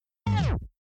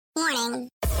Warning.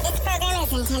 This program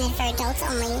is intended for adults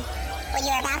only. What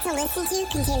you're about to listen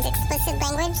to contains explicit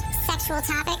language, sexual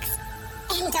topics,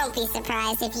 and don't be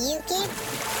surprised if you get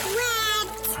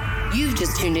wet. You've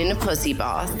just tuned in to Pussy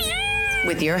Boss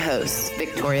with your host,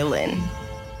 Victoria Lynn.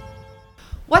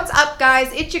 What's up,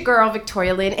 guys? It's your girl,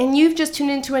 Victoria Lynn, and you've just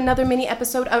tuned into another mini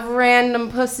episode of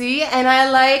Random Pussy, and I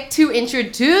like to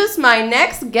introduce my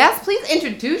next guest. Please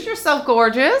introduce yourself,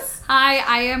 gorgeous. Hi,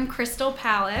 I am Crystal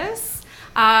Palace.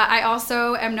 I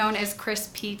also am known as Chris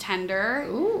P. Tender.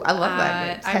 Ooh, I love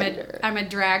that. Tender. I'm a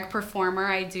drag performer.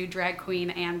 I do drag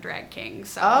queen and drag king.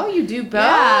 So oh, you do both.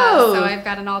 Yeah, so I've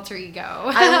got an alter ego.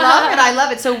 I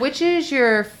love it. So which is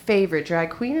your favorite, drag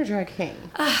queen or drag king?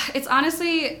 It's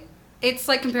honestly, it's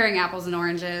like comparing apples and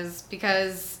oranges,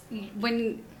 because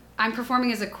when I'm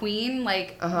performing as a queen,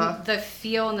 like the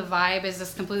feel and the vibe is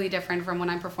just completely different from when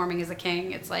I'm performing as a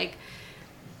king. It's like,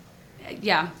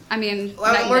 yeah, I mean...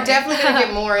 Well, we're definitely going to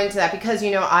get more into that because, you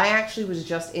know, I actually was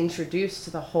just introduced to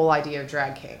the whole idea of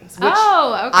drag kings. Which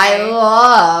I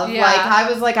love. Yeah.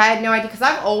 Like, I had no idea because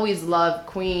I've always loved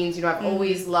queens. You know, I've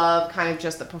always loved kind of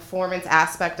just the performance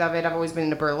aspect of it. I've always been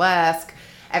into burlesque,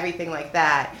 everything like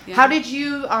that. Yeah. How did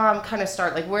you kind of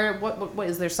start? Like, what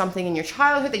is there something in your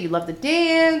childhood that you love to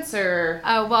dance or?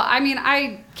 Well, I mean,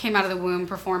 I came out of the womb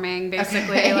performing,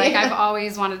 basically. Okay. Like, I've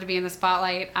always wanted to be in the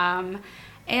spotlight.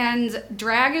 And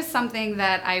drag is something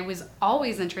that I was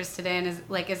always interested in.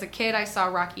 As a kid, I saw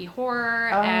Rocky Horror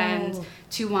and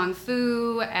Tu Wong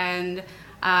Fu and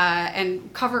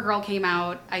CoverGirl came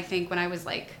out, I think, when I was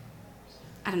like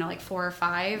 4 or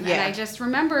 5. Yeah. And I just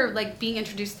remember like being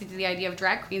introduced to the idea of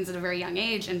drag queens at a very young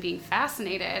age and being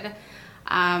fascinated.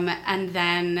 And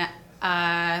then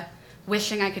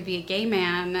wishing I could be a gay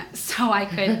man so I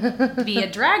could be a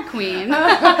drag queen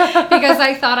because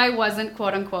I thought I wasn't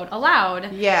quote unquote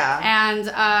allowed. Yeah. And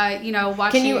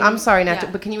watching. I'm sorry,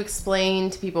 but can you explain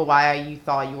to people why you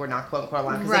thought you were not quote unquote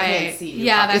allowed? Because they can't see you.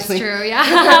 Yeah, obviously. That's true. Yeah.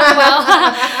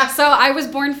 Well, so I was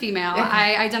born female.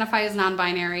 I identify as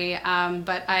non-binary,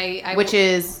 but which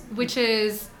is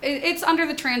it's under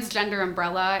the transgender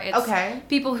umbrella. It's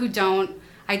people who don't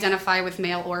identify with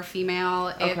male or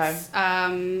female. It's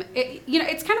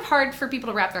it's kind of hard for people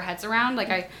to wrap their heads around. Like,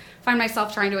 I find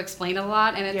myself trying to explain it a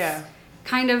lot, and it's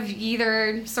kind of you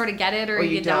either sort of get it or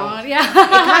you don't. Yeah. It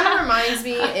kind of reminds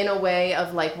me in a way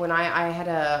of like when I had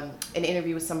an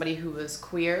interview with somebody who was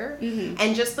queer,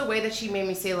 and just the way that she made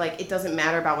me say like it doesn't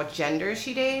matter about what gender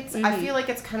she dates. I feel like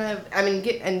it's kind of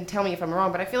and tell me if I'm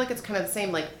wrong, but I feel like it's kind of the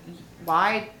same. Like,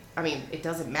 why? I mean, it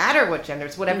doesn't matter what gender.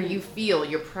 It's whatever you feel,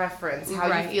 your preference, how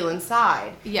you feel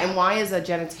inside. Yeah. And why is a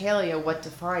genitalia what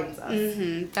defines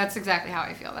us? That's exactly how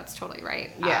I feel. That's totally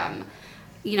right. Yeah.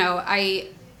 I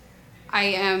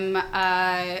am,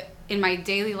 in my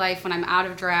daily life, when I'm out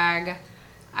of drag,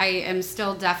 I am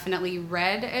still definitely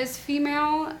read as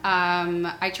female.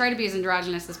 I try to be as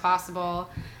androgynous as possible.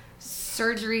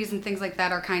 Surgeries and things like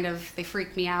that are they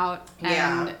freak me out.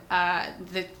 Yeah. And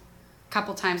the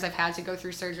couple times I've had to go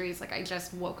through surgeries, like I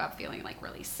just woke up feeling like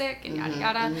really sick and yada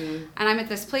yada, and I'm at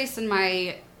this place in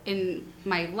my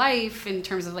life in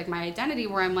terms of like my identity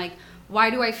where I'm like, why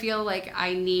do I feel like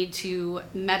I need to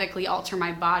medically alter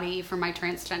my body for my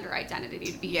transgender identity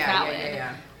to be valid?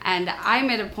 Yeah. And I'm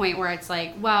at a point where it's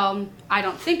like, well, I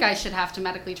don't think I should have to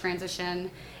medically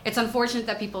transition. It's unfortunate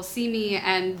that people see me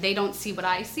and they don't see what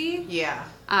I see. Yeah.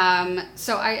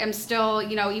 So I am still,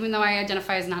 even though I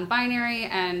identify as non-binary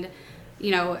and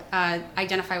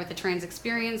identify with the trans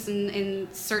experience in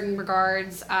certain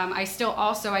regards, I still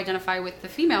also identify with the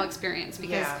female experience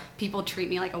because people treat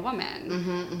me like a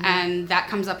woman. And that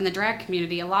comes up in the drag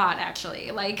community a lot, actually.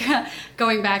 Like,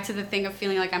 going back to the thing of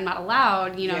feeling like I'm not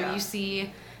allowed, you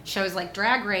see shows like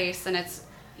Drag Race, and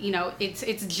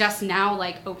it's just now,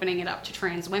 like, opening it up to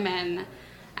trans women,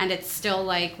 and it's still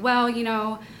like, well,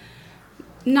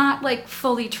 not like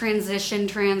fully transitioned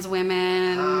trans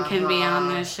women can be on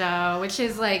this show, which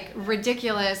is like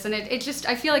ridiculous. And it just,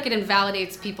 I feel like it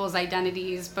invalidates people's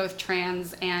identities, both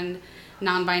trans and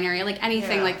non-binary, like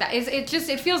anything like that.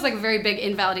 It feels like a very big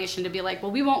invalidation to be like,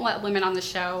 well, we won't let women on the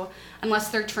show unless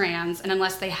they're trans and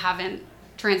unless they haven't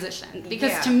transitioned,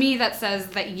 because to me that says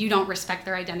that you don't respect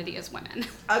their identity as women.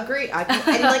 Agree.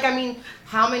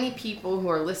 How many people who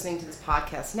are listening to this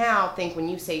podcast now think when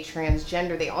you say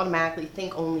transgender, they automatically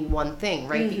think only one thing,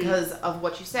 right? Because of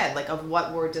what you said, like of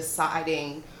what we're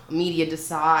deciding, media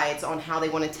decides on how they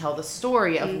want to tell the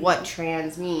story of what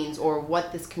trans means or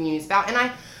what this community is about.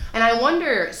 And I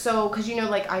wonder, so, because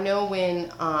I know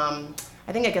when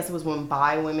I guess it was when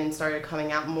bi women started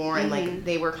coming out more, and like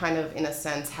they were kind of in a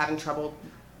sense having trouble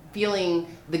feeling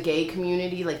the gay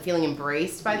community, like feeling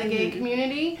embraced by the gay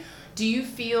community. do you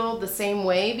feel the same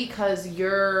way? Because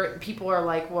people are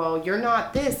like, well, you're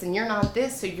not this and you're not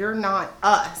this, so you're not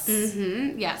us.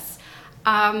 Mm-hmm. Yes.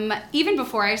 Even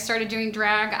before I started doing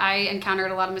drag, I encountered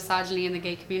a lot of misogyny in the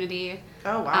gay community.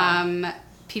 Oh, wow.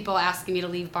 People asking me to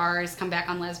leave bars, come back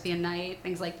on lesbian night,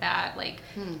 things like that, like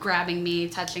grabbing me,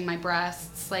 touching my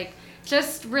breasts, like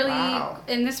just really,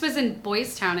 and this was in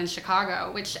Boys Town in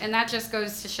Chicago, and that just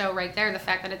goes to show right there the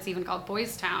fact that it's even called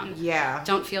Boys Town. Yeah.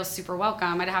 Don't feel super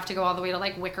welcome. I'd have to go all the way to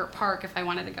like Wicker Park if I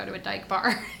wanted to go to a dyke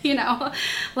bar, you know?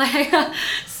 Like,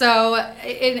 so,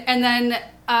 and then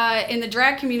in the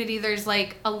drag community, there's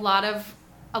like a lot of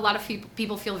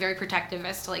people feel very protective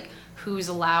as to like who's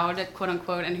allowed, quote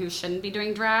unquote, and who shouldn't be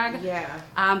doing drag. Yeah.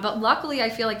 But luckily, I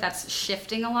feel like that's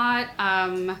shifting a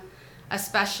lot,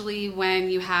 especially when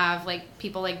you have like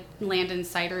people like Landon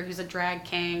Sider, who's a drag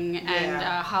king, and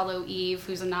Hollow Eve,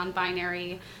 who's a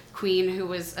non-binary queen who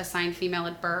was assigned female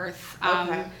at birth.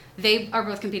 Okay. They are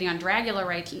both competing on Dragula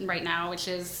right now, which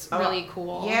is really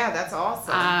cool. Yeah, that's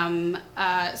awesome.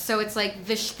 So it's like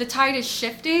the tide is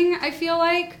shifting, I feel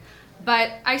like.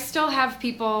 But I still have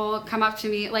people come up to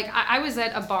me. Like, I was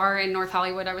at a bar in North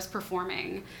Hollywood. I was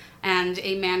performing. And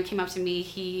a man came up to me.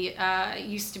 He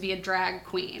used to be a drag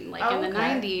queen, like, in the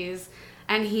 90s.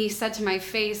 And he said to my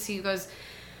face, he goes,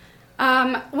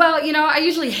 well, you know, I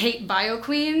usually hate bio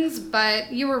queens,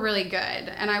 but you were really good.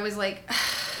 And I was like...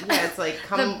 yeah, it's like,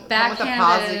 come with a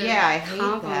positive... Yeah, I hate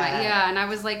compliment. that. Yeah, and I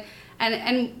was like...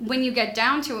 And when you get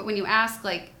down to it, when you ask,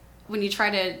 like, when you try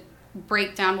to...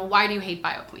 break down, well, why do you hate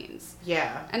bio queens?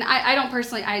 Yeah. And I don't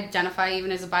personally identify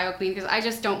even as a bio queen because I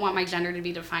just don't want my gender to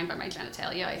be defined by my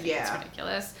genitalia. I think it's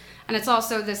ridiculous. And it's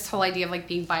also this whole idea of like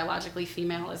being biologically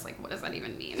female is like, what does that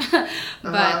even mean?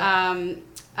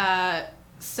 But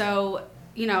so,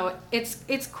 you know,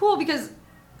 it's cool because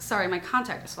sorry, my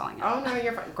contact is falling out. Oh no,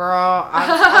 you're fine. Girl, I'm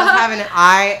having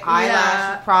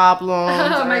eyelash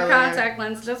problems. My contact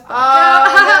lens just popped out.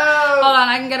 No. Hold on,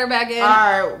 I can get her back in. All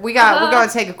right, we're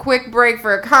gonna take a quick break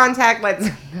for a contact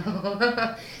lens.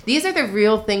 These are the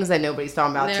real things that nobody's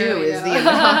talking about too. Is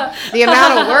the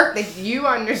amount of work that you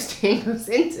understand goes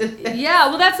into this. Yeah,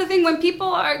 well, that's the thing. When people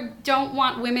don't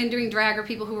want women doing drag or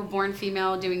people who were born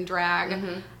female doing drag,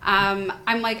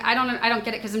 I'm like, I don't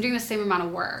get it because I'm doing the same amount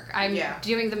of work. I'm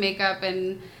doing the makeup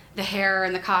and the hair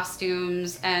and the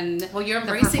costumes and you're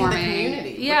embracing the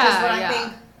community. Yeah, which is what I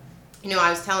think. You know,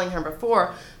 I was telling her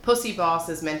before, Pussy Boss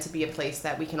is meant to be a place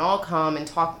that we can all come and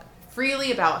talk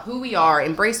freely about who we are,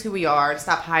 embrace who we are, and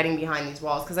stop hiding behind these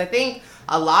walls. Because I think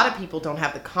a lot of people don't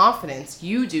have the confidence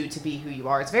you do to be who you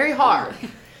are. It's very hard,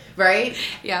 right?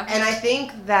 Yeah. And I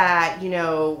think that, you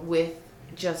know, with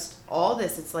just all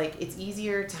this, it's like it's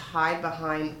easier to hide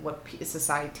behind what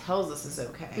society tells us is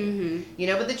okay. You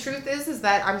know, but the truth is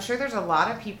that I'm sure there's a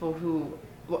lot of people who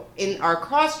in our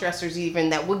cross-dressers even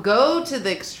that would go to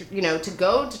the, you know, to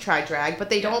go to try drag, but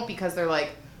they don't because they're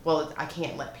like, well, I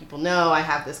can't let people know I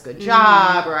have this good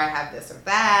job or I have this or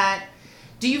that.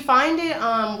 Do you find it,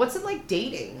 what's it like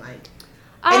dating? Like,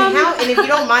 and if you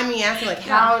don't mind me asking, like,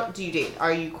 how do you date?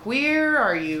 Are you queer?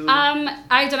 Are you... I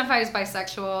identify as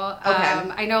bisexual.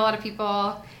 Okay. I know a lot of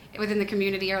people within the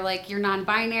community are like, you're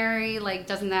non-binary. Like,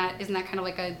 isn't that kind of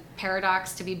like a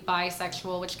paradox to be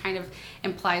bisexual, which kind of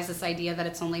implies this idea that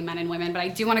it's only men and women. But I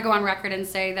do want to go on record and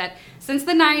say that since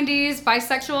the 90s,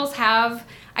 bisexuals have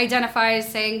identified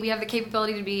as saying we have the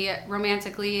capability to be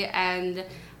romantically and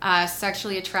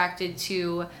sexually attracted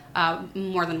to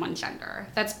more than one gender.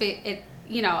 That's it.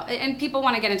 You know, and people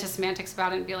want to get into semantics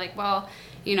about it and be like, well,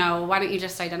 you know, why don't you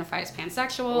just identify as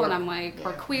pansexual? And I'm like,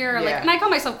 or queer. Like, and I call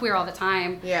myself queer all the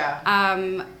time. Yeah.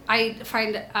 I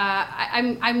find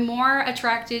I'm more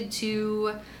attracted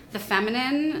to the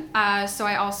feminine. So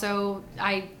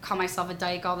I call myself a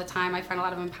dyke all the time. I find a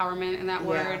lot of empowerment in that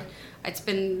word. It's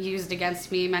been used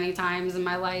against me many times in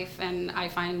my life, and I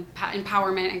find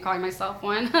empowerment in calling myself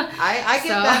one. I get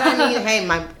that. I mean, hey,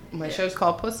 my show's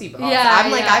called Pussy Boss. I'm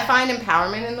like, I find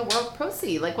empowerment in the word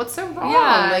pussy. Like, what's so wrong?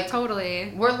 Yeah, like,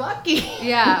 totally. We're lucky.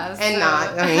 Yeah. And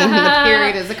not. I mean, the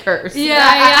period is a curse. Yeah.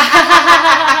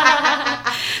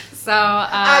 So,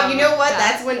 you know what?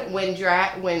 That's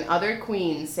when other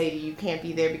queens say you can't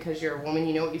be there because you're a woman.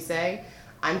 You know what you say?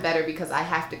 I'm better because I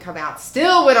have to come out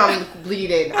still when I'm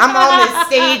bleeding. I'm on this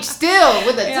stage still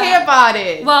with a tampon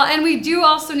in. Well, and we do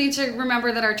also need to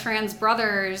remember that our trans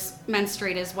brothers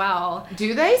menstruate as well.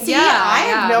 Do they? See, I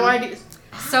have no idea.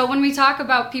 So when we talk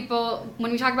about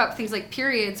things like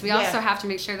periods, we also have to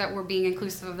make sure that we're being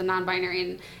inclusive of the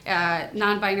non-binary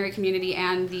community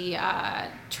and the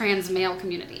trans male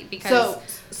community. Because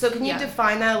so can you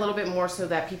define that a little bit more so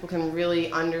that people can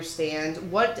really understand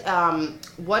what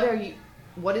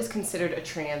what is considered a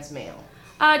trans male?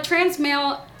 Trans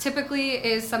male typically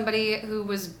is somebody who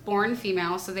was born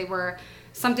female, so they were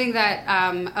something that,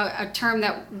 a term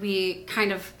that we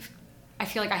kind of, I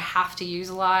feel like I have to use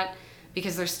a lot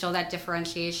because there's still that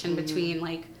differentiation between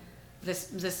like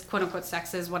this quote unquote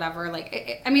sexes, whatever.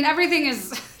 Like, I mean, everything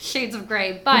is shades of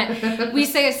gray, but we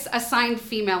say assigned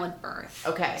female at birth.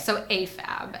 Okay. So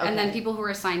AFAB. Okay. And then people who are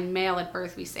assigned male at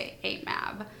birth, we say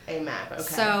AMAB. AMAB, okay.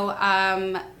 So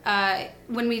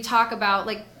when we talk about,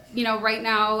 like, you know, right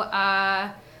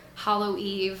now, Hollow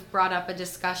Eve brought up a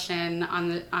discussion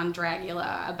on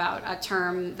Dragula about a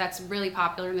term that's really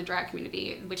popular in the drag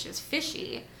community, which is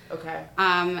fishy. Okay.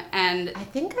 And I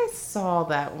think I saw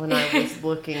that when I was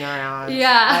looking around.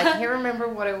 Yeah. I can't remember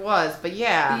what it was, but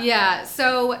yeah. Yeah.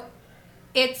 So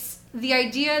it's the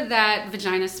idea that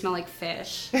vaginas smell like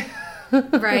fish,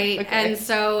 right? Okay. And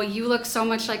so you look so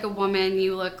much like a woman,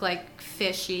 you look like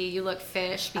fishy, you look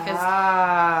fish because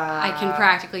I can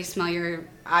practically smell your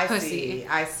pussy.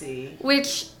 I see.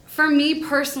 Which, for me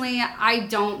personally, I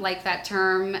don't like that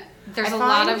term. There's a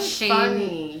lot of shame.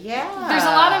 Funny. Yeah. There's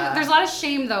a lot of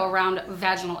shame though around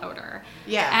vaginal odor.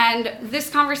 Yeah. And this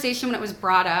conversation, when it was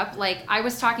brought up, like I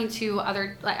was talking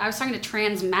to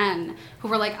trans men who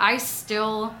were like, I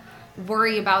still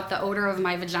worry about the odor of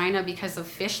my vagina because of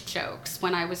fish jokes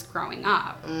when I was growing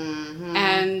up. Mm-hmm.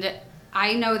 And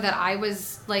I know that I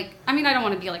was like, I mean, I don't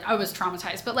want to be like, I was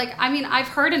traumatized, but like, I mean, I've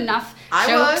heard enough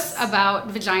jokes about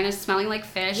vaginas smelling like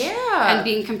fish and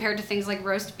being compared to things like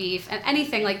roast beef and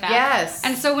anything like that. Yes.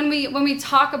 And so when we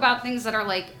talk about things that are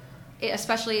like,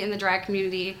 especially in the drag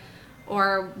community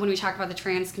or when we talk about the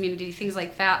trans community, things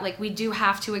like that, like we do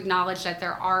have to acknowledge that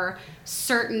there are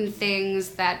certain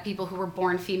things that people who were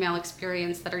born female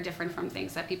experience that are different from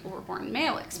things that people who were born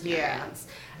male experience.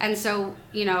 Yeah. And so,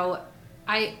 you know,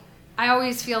 I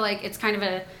always feel like it's kind of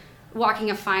a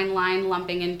walking a fine line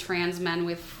lumping in trans men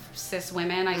with cis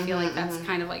women. I feel like that's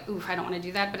kind of like, oof, I don't want to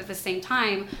do that. But at the same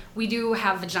time, we do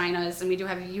have vaginas and we do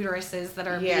have uteruses that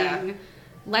are being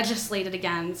legislated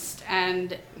against.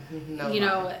 And, you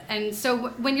know, and so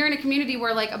when you're in a community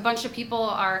where like a bunch of people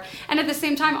are, and at the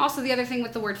same time, also the other thing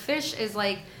with the word fish is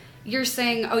like, you're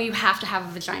saying, oh, you have to have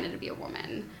a vagina to be a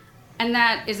woman. And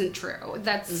that isn't true.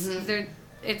 That's,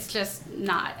 it's just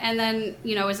not. And then,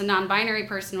 you know, as a non-binary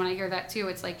person, when I hear that too,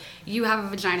 it's like, you have a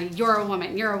vagina, you're a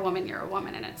woman, you're a woman, you're a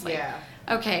woman. And it's like,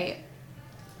 okay,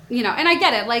 you know, and I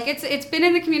get it. Like, it's been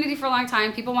in the community for a long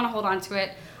time. People want to hold on to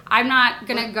it. I'm not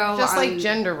going to go just like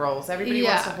gender roles. Everybody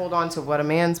wants to hold on to what a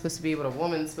man's supposed to be, what a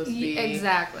woman's supposed to be.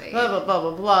 Exactly. Blah, blah, blah,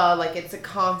 blah, blah. Like, it's a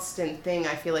constant thing.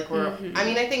 I feel like I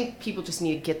mean, I think people just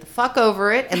need to get the fuck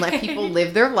over it and let people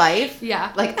live their life.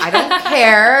 Yeah. Like, I don't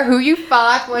care who you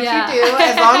fuck, what you do,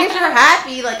 as long as you're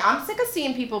happy. Like, I'm sick of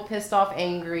seeing people pissed off,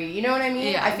 angry. You know what I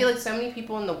mean? Yeah. I feel like so many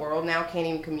people in the world now can't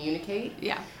even communicate.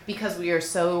 Yeah. Because we are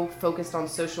so focused on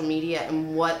social media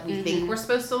and what we think we're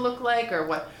supposed to look like or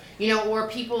what... You know, or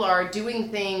people are doing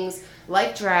things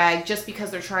like drag just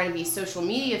because they're trying to be social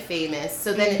media famous.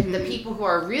 So then the people who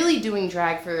are really doing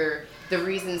drag for the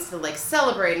reasons to like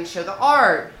celebrate and show the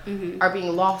art are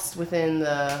being lost within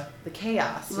the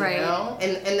chaos, you know?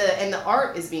 And the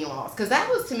art is being lost. Because that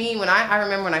was to me when I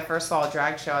remember when I first saw a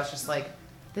drag show, I was just like,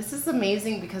 this is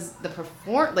amazing because the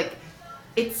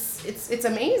it's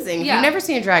amazing. If you've never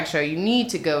seen a drag show, you need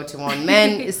to go to one.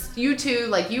 Men, it's you two,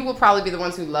 like you will probably be the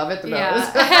ones who love it the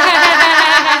most.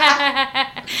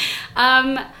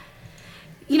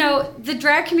 You know, the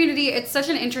drag community, it's such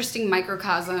an interesting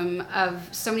microcosm of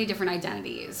so many different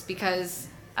identities because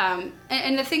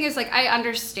and the thing is, like, I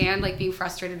understand like being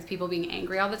frustrated with people being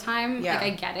angry all the time. Like, I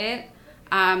get it.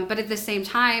 But at the same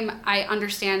time, I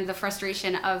understand the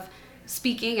frustration of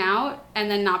speaking out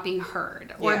and then not being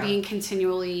heard or being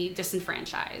continually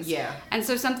disenfranchised. Yeah. And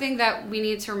so something that we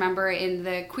need to remember in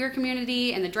the queer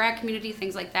community and the drag community,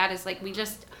 things like that, is like we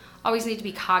just always need to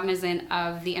be cognizant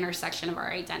of the intersection of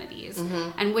our identities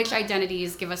and which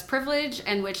identities give us privilege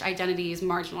and which identities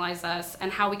marginalize us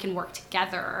and how we can work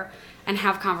together and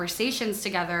have conversations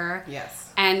together.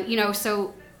 Yes. And, you know,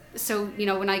 so you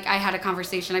know, when I had a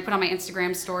conversation, I put on my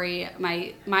Instagram story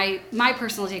my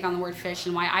personal take on the word fish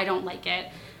and why I don't like it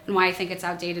and why I think it's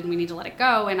outdated and we need to let it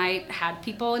go. And I had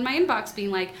people in my inbox being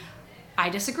like, I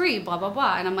disagree, blah, blah,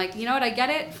 blah. And I'm like, you know what, I get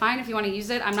it. Fine, if you want to use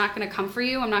it. I'm not going to come for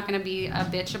you. I'm not going to be a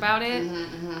bitch about it.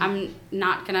 I'm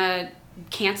not going to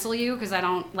cancel you because I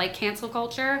don't like cancel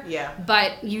culture. Yeah.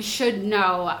 But you should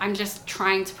know, I'm just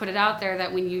trying to put it out there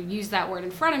that when you use that word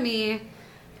in front of me,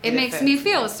 it makes me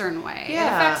feel a certain way. Yeah. It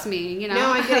affects me, you know?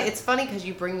 No, I get it. It's funny because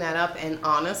you bring that up. And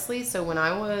honestly, so when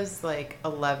I was like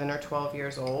 11 or 12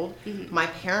 years old, my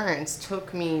parents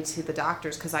took me to the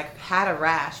doctors because I had a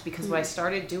rash. Because what I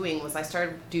started doing was I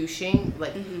started douching,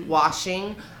 like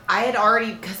washing. I had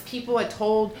already, because people had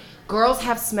told girls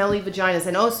have smelly vaginas,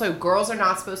 and also girls are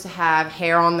not supposed to have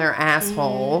hair on their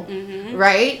asshole,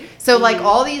 right? So like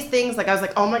all these things, like I was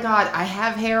like, oh my god, I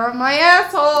have hair on my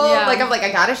asshole. Yeah. Like I'm like,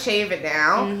 I gotta shave it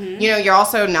now. You know, you're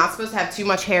also not supposed to have too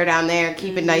much hair down there.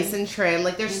 Keep it nice and trim.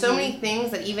 Like there's so many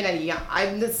things that even at a young,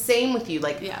 I'm the same with you.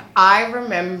 Like I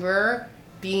remember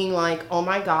being like, oh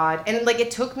my god, and like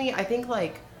it took me, I think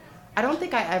like, I don't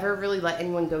think I ever really let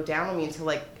anyone go down on me until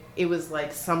like, it was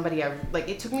like somebody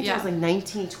it took me till I was like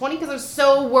 19, 20 because I was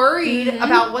so worried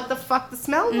about what the fuck the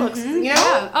smell looks, you know?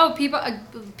 Yeah. Oh,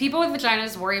 people with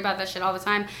vaginas worry about that shit all the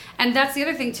time. And that's the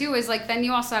other thing too, is like then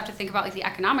you also have to think about like the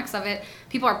economics of it.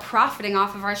 People are profiting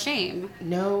off of our shame.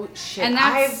 No shit. And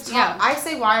that's, I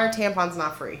say, why are tampons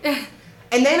not free?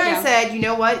 And then I said, you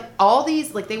know what? All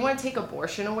these, like, they want to take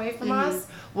abortion away from us.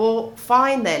 Well,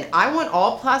 fine then. I want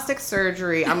all plastic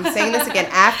surgery. I'm saying this again.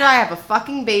 After I have a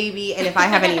fucking baby, and if I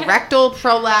have any rectal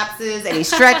prolapses, any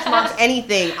stretch marks,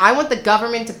 anything, I want the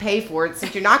government to pay for it.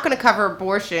 Since you're not going to cover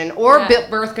abortion or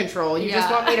birth control, you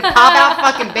just want me to pop out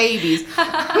fucking babies.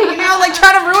 You know, like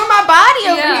try to ruin my body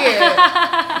over here.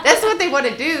 That's what they want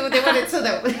to do. They want it so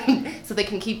that so they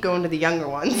can keep going to the younger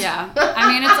ones. Yeah.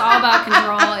 I mean, it's all about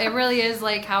control. It really is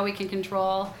like how we can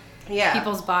control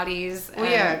people's bodies. Well,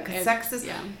 yeah, because sex is...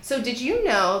 So did you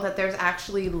know that there's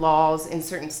actually laws in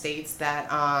certain states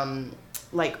that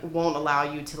like won't allow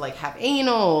you to like have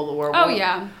anal or...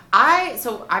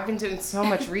 So I've been doing so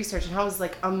much research and I was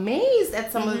like amazed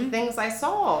at some of the things I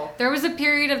saw. There was a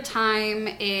period of time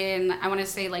in, I want to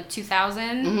say like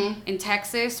 2000 in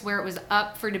Texas where it was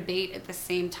up for debate at the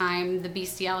same time, the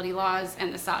bestiality laws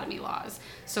and the sodomy laws.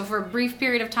 So for a brief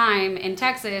period of time in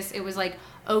Texas, it was like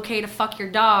okay to fuck your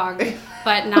dog,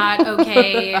 but not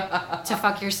okay to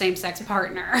fuck your same-sex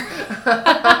partner.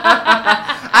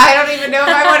 I don't even know if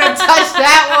I want to touch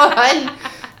that one.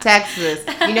 Texas.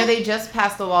 You know, they just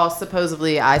passed a law,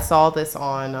 supposedly. I saw this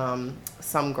on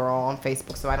some girl on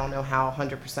Facebook, so I don't know how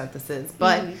 100% this is.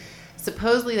 But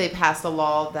supposedly they passed a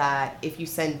law that if you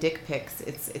send dick pics,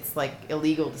 it's like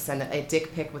illegal to send a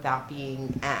dick pic without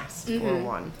being asked for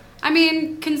one. I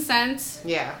mean, consent.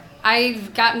 Yeah.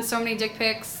 I've gotten so many dick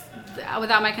pics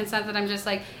without my consent that I'm just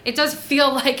like, it does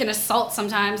feel like an assault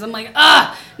sometimes. I'm like,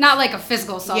 not like a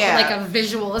physical assault, but like a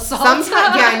visual assault. Sometimes,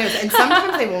 I know. And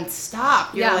sometimes they won't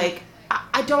stop. You're like,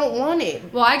 I don't want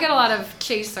it. Well, I get a lot of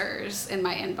chasers in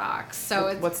my inbox.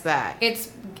 So what's that?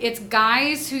 It's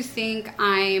guys who think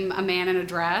I'm a man in a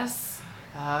dress.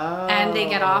 Oh. And they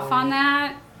get off on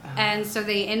that. And so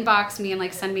they inbox me and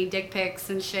like send me dick pics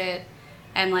and shit.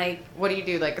 And like, what do you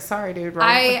do? Like, sorry, dude. Wrong.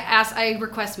 I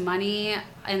request money,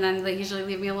 and then they usually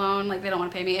leave me alone. Like, they don't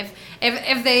want to pay me.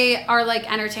 If they are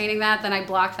like entertaining that, then I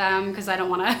block them because I don't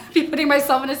want to be putting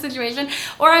myself in a situation.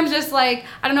 Or I'm just like,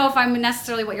 I don't know if I'm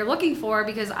necessarily what you're looking for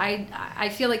because I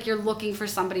feel like you're looking for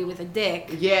somebody with a dick.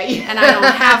 Yeah. And I don't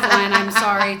have one. I'm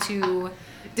sorry to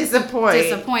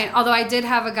disappoint. Although I did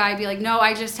have a guy be like, no,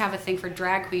 I just have a thing for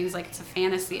drag queens. Like, it's a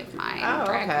fantasy of mine.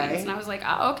 Drag queens. And I was like,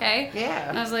 oh, okay. Yeah.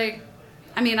 And I was like,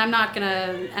 I mean, I'm not going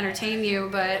to entertain you,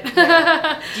 but...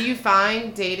 Do you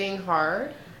find dating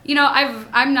hard? You know,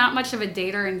 I'm not much of a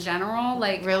dater in general.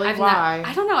 Like, really? Why?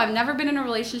 I don't know. I've never been in a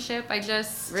relationship. I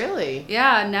just... Really?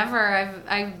 Yeah, never.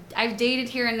 I've dated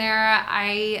here and there.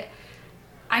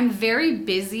 I'm very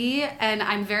busy, and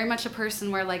I'm very much a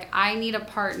person where, like, I need a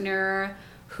partner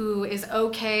who is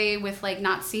okay with like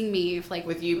not seeing me like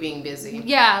with you being busy.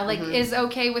 Yeah, like is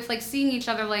okay with like seeing each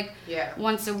other like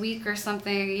once a week or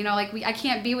something. You know, like I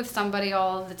can't be with somebody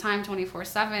all the time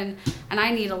 24/7, and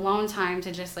I need alone time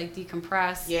to just like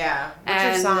decompress. Yeah. What's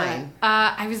your sign?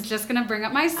 I was just gonna bring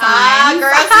up my sign.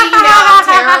 Girl, so you know I'm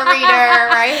tarot reader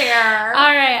right here.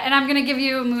 All right, and I'm gonna give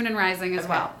you Moon and Rising as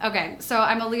well. Okay, so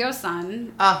I'm a Leo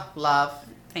sun. Love.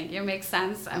 Thank you. Makes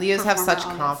sense. Leos have such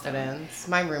confidence.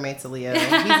 My roommate's a Leo.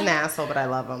 He's an asshole, but I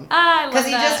love him. I love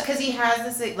that. Because he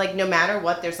has this, like, no matter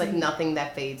what, there's, like, nothing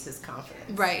that fades his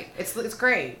confidence. Right. It's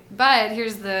great. But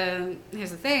here's the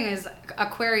thing is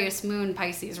Aquarius Moon,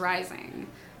 Pisces Rising.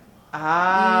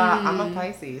 I'm a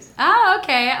Pisces. Oh,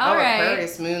 okay. All right.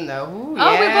 Aquarius Moon, though. Ooh, we're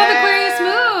both Aquarius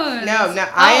Moon. No.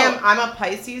 I'm a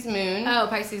Pisces Moon. Oh,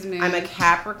 Pisces Moon. I'm a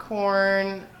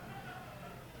Capricorn...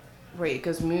 Wait, it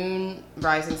goes Moon,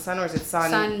 Rising, Sun, or is it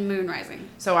Sun? Sun, Moon, Rising.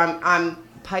 So I'm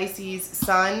Pisces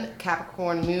Sun,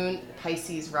 Capricorn Moon,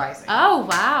 Pisces Rising. Oh,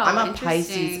 wow. I'm a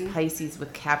Interesting. Pisces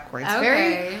with Capricorn. It's Okay.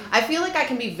 very, I feel like I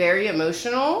can be very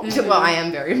emotional. Mm-hmm. Well, I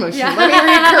am very emotional. Yeah. Let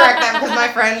me recorrect that because my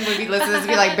friend would be listening to this and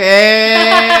be like,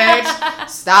 bitch,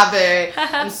 stop it.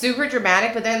 I'm super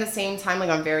dramatic, but then at the same time, like,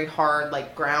 I'm very hard,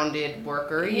 like, grounded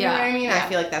worker. You know what I mean? Yeah. I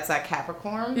feel like that's that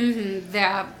Capricorn. Mm-hmm.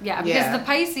 Yeah. Because Yeah. the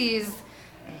Pisces,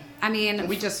 I mean,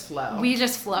 We just flow. we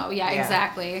just flow. Yeah, Yeah.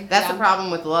 exactly. That's yeah. the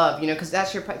problem with love, you know, because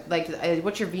that's your, like,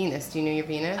 what's your Venus? Do you know your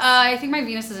Venus? I think my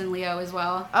Venus is in Leo as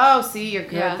well. Oh, see, you're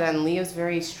good Yeah. then. Leo's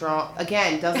very strong.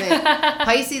 Again, doesn't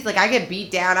Pisces, like, I get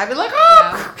beat down. I'd be like,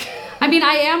 oh! I mean,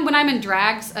 I am, when I'm in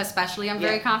drags especially, I'm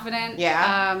very Yeah. confident.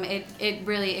 Yeah. It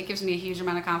really, it gives me a huge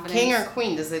amount of confidence. King or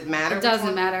queen, does it matter? It which doesn't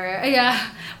one? matter. Yeah.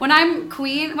 When I'm a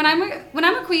queen,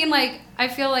 like, I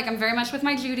feel like I'm very much with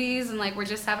my Judies and, like, we're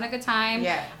just having a good time.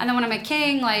 Yeah. And then when I'm a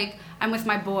king, like, I'm with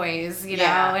my boys, you know,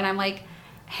 Yeah. and I'm, like,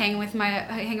 hanging with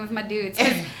my dudes.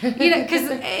 'Cause, you know, because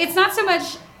it's not so much...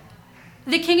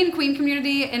 The king and queen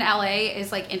community in LA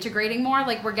is, like, integrating more.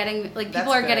 Like, we're getting, like, That's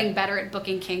people are good. getting better at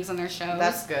booking kings on their shows.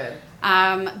 That's good.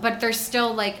 But there's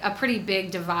still, like, a pretty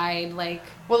big divide, like...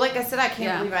 Well, like I said, I can't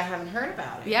Yeah. believe I haven't heard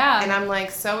about it. Yeah. And I'm,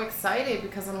 like, so excited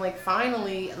because I'm, like,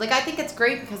 finally... Like, I think it's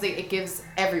great because it gives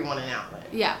everyone an outlet.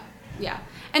 Yeah, yeah.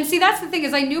 And see, that's the thing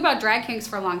is I knew about drag kings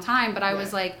for a long time, but I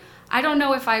was like, I don't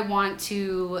know if I want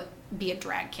to be a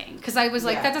drag king. Because I was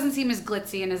like, Yeah. that doesn't seem as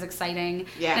glitzy and as exciting.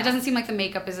 Yeah. And it doesn't seem like the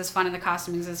makeup is as fun and the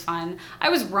costuming is as fun. I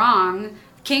was wrong.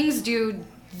 Kings do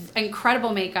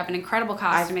incredible makeup and incredible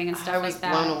costuming and stuff I was like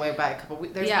that. blown away by a couple.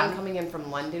 There's Yeah. one coming in from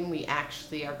London. We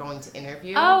actually are going to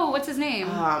interview. Oh, what's his name?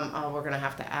 We're gonna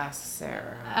have to ask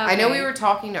Sarah. I know Okay. we were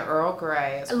talking to Earl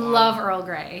Grey as I well. love Earl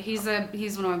Grey. He's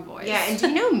one of my boys. Yeah, and do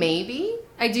you know Maybe?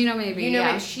 I do know maybe. You know,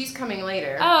 yeah. she's coming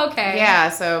later. Oh, okay. Yeah,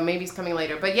 so Maybe's coming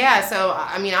later. But yeah, so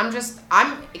I mean, I'm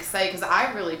excited because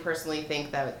I really personally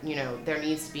think that, you know, there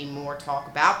needs to be more talk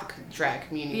about the drag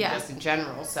community Yeah. just in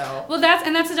general. So Well,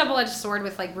 that's a double-edged sword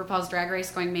with, like, RuPaul's Drag Race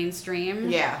going mainstream.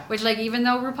 Yeah. Which, like, even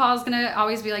though RuPaul's gonna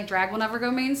always be like, drag will never go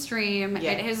mainstream,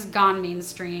 Yeah. it has gone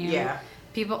mainstream. Yeah.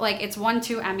 People, like, it's won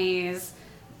 2 Emmys.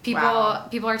 Wow.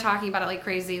 People are talking about it like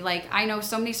crazy. Like, I know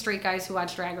so many straight guys who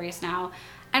watch Drag Race now.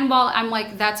 And while I'm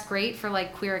like, that's great for,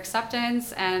 like, queer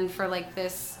acceptance and for, like,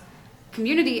 this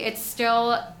community, it's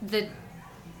still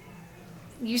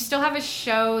you still have a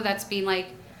show that's being, like,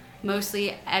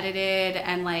 mostly edited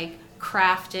and, like,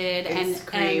 crafted It's and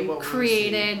created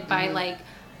created by, like,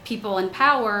 people in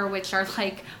power, which are,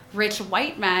 like, rich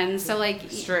white men. So, like,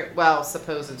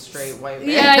 supposed straight white men.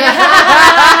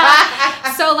 yeah.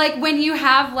 So, like, when you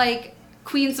have, like,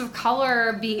 queens of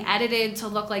color being edited to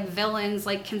look like villains,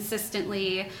 like,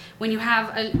 consistently, when you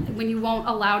won't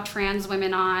allow trans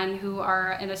women on who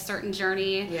are in a certain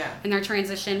journey Yeah. in their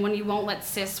transition, when you won't let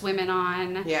cis women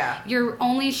on, Yeah. you're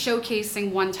only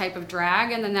showcasing one type of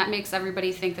drag, and then that makes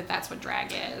everybody think that that's what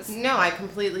drag is. No, I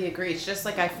completely agree. It's just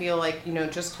like I feel like, you know,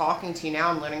 just talking to you now,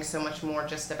 I'm learning so much more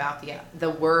just about the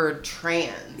word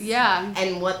trans. Yeah.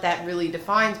 And what that really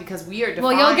defines, because we are defined.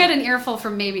 Well, you'll get an earful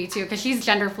from Maybe too, because she's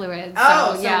gender fluid.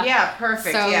 Oh, so yeah,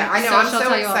 perfect. So- yeah, I know. so I'm she'll so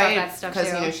tell you all about excited that stuff, because,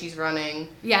 too. you know, she's running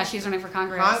Yeah, she's running for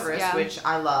Congress. Yeah. which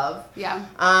I love. Yeah.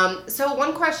 So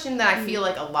one question that I feel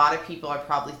like a lot of people are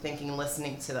probably thinking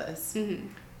listening to this,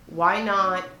 why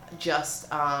not just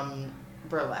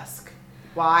burlesque?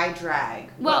 Why drag?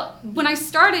 Well, when I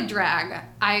started drag,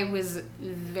 I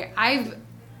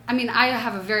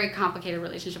have a very complicated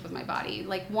relationship with my body.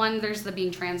 Like, one, there's the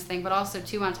being trans thing, but also,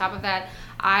 two, on top of that,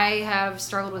 I have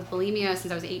struggled with bulimia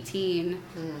since I was 18.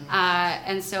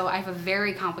 And so I have a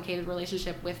very complicated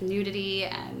relationship with nudity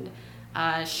and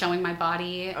showing my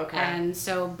body. Okay. And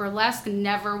so burlesque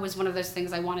never was one of those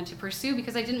things I wanted to pursue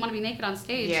because I didn't want to be naked on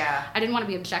stage. Yeah. I didn't want to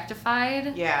be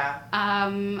objectified. Yeah.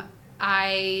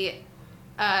 I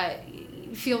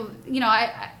feel, you know,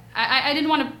 I didn't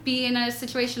want to be in a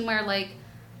situation where, like,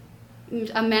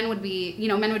 men would be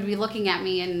looking at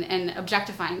me and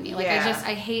objectifying me. Like, Yeah.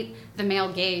 I hate the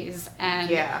male gaze. And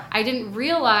Yeah. I didn't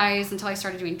realize until I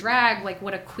started doing drag, like,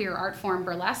 what a queer art form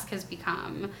burlesque has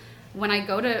become. When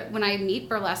I meet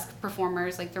burlesque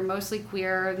performers, like, they're mostly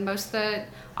queer. Most of the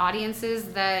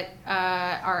audiences that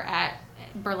are at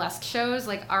burlesque shows,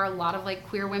 like, are a lot of, like,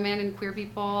 queer women and queer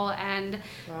people. And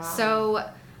so,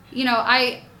 you know,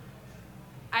 I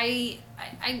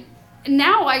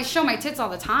now I show my tits all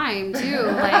the time too.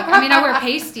 Like, I mean, I wear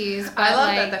pasties, but I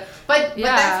love like, that. But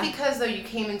yeah. that's because, though, you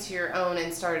came into your own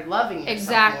and started loving yourself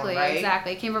exactly, more, right?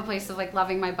 exactly. I came from a place of, like,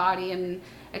 loving my body and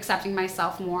accepting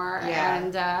myself more.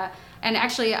 Yeah. And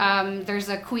actually, there's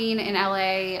a queen in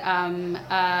LA,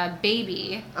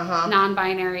 Baby, Uh-huh.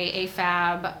 non-binary,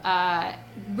 AFAB,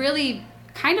 really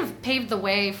kind of paved the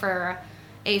way for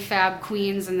AFAB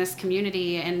queens in this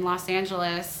community in Los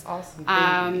Angeles. Awesome.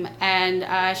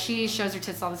 And she shows her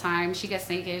tits all the time. She gets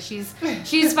naked. She's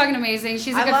fucking amazing.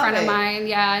 She's a good friend of mine.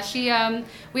 Yeah. She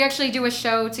we actually do a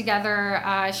show together.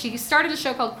 She started a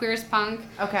show called Queer as Punk.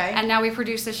 Okay. And now we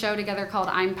produce a show together called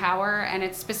I'm Power, and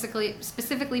it's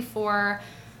specifically for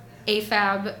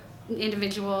AFAB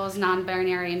individuals,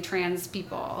 non-binary, and trans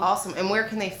people. Awesome. And where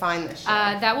can they find this show?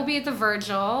 That will be at the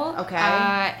Virgil. Okay.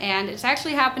 And it's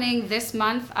actually happening this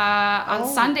month on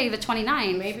Sunday, the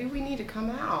 29th. Maybe we need to come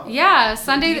out. Yeah,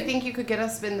 Sunday. Do you think you could get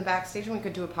us in the backstage and we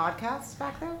could do a podcast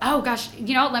back there? Oh gosh,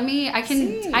 I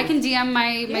can DM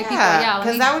my people. Yeah,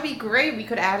 because that would be great. We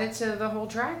could add it to the whole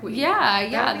drag week.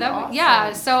 Yeah, awesome.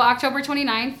 Yeah. So October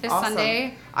 29th, this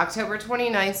Sunday. October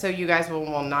 29th, so you guys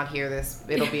will not hear this.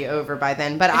 It'll be over by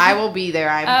then. But I will be there.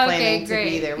 I'm planning to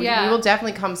be there. We will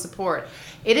definitely come support.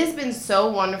 It has been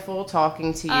so wonderful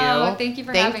talking to you. Oh, thank you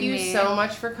for having me. Thank you so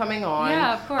much for coming on.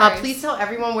 Yeah, of course. Please tell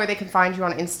everyone where they can find you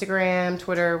on Instagram,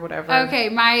 Twitter, whatever. Okay,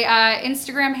 my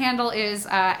Instagram handle is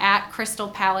at Crystal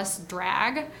Palace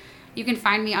Drag. You can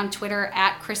find me on Twitter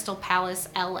at Crystal Palace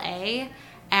LA.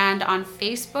 And on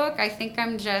Facebook, I think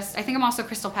I'm also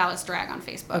Crystal Palace Drag on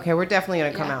Facebook. Okay, we're definitely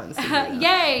going to come out and see you.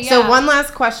 Yay! Yeah. So one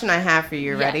last question I have for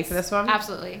you. Ready for this one?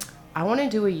 Absolutely. I want to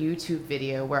do a YouTube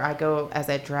video where I go as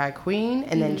a drag queen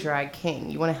and then drag king.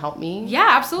 You want to help me? Yeah,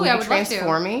 absolutely. Will I would love to.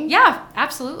 transform me? Yeah,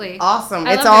 absolutely. Awesome.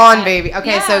 I It's love on, it. baby.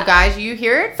 Okay, Yeah. so guys, you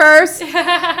hear it first.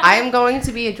 I am going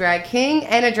to be a drag king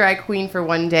and a drag queen for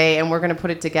one day, and we're going to put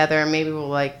it together, and maybe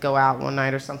we'll go out one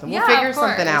night or something. We'll figure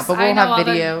something out, but we'll have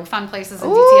video. All the fun places in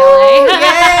Ooh, DTLA.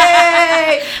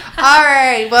 Yay! All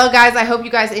right. Well, guys, I hope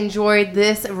you guys enjoyed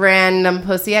this random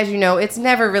pussy. As you know, it's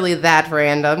never really that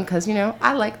random because,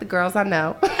 I like the girls I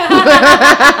know.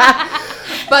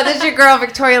 But this is your girl,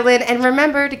 Victoria Lynn. And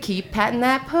remember to keep patting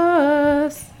that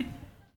puss.